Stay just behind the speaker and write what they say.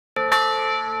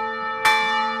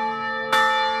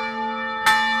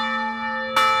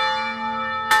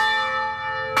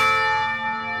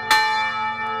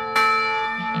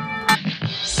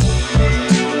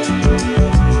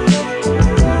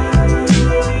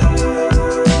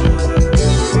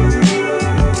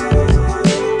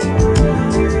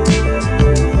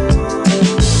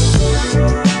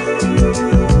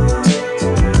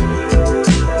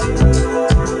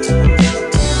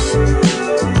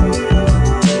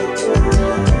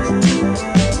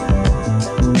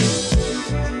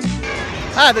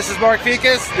Hi, this is Mark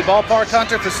Fikas, the ballpark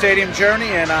hunter for Stadium Journey,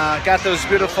 and got those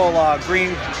beautiful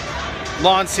green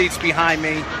lawn seats behind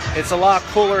me. It's a lot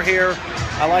cooler here.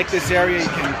 I like this area. You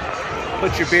can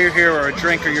put your beer here or a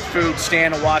drink or your food,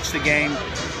 stand and watch the game,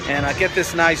 and get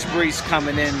this nice breeze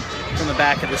coming in from the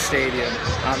back of the stadium.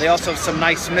 They also have some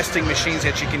nice misting machines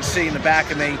that you can see in the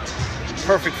back of me.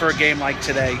 Perfect for a game like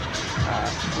today.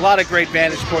 A lot of great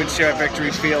vantage points here at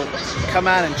Victory Field. Come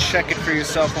out and check it for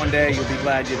yourself one day. You'll be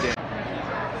glad you did.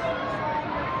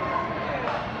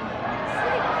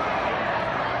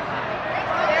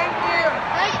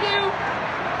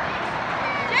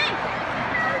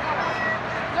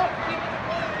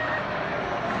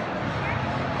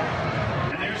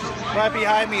 Right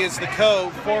behind me is the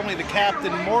Cove, formerly the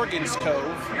Captain Morgan's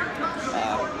Cove.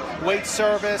 Wait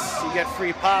service, you get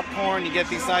free popcorn, you get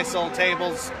these nice old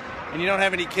tables, and you don't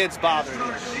have any kids bothering you,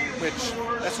 which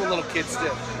that's what little kids do.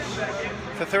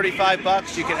 For 35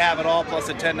 bucks, you can have it all plus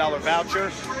a $10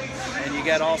 voucher, and you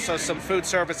get also some food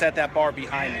service at that bar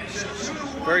behind me.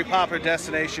 Very popular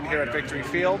destination here at Victory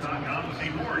Field,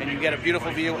 and you get a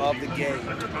beautiful view of the game.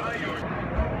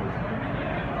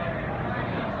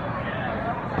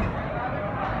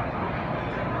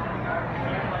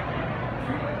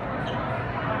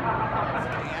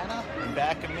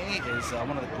 Back of me is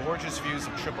one of the gorgeous views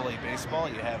of AAA baseball.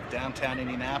 You have downtown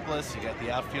Indianapolis, you got the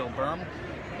outfield berm,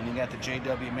 and you got the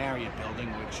J.W. Marriott building,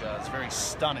 which is very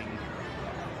stunning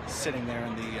sitting there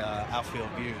in the outfield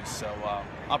views. So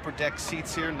upper deck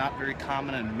seats here, not very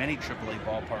common in many AAA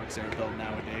ballparks that are built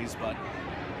nowadays, but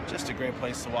just a great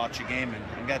place to watch a game. And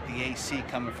I got the AC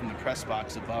coming from the press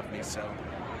box above me, so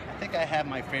I think I have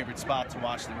my favorite spot to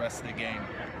watch the rest of the game.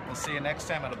 We'll see you next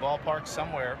time at a ballpark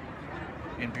somewhere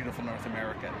in beautiful North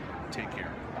America. Take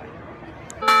care.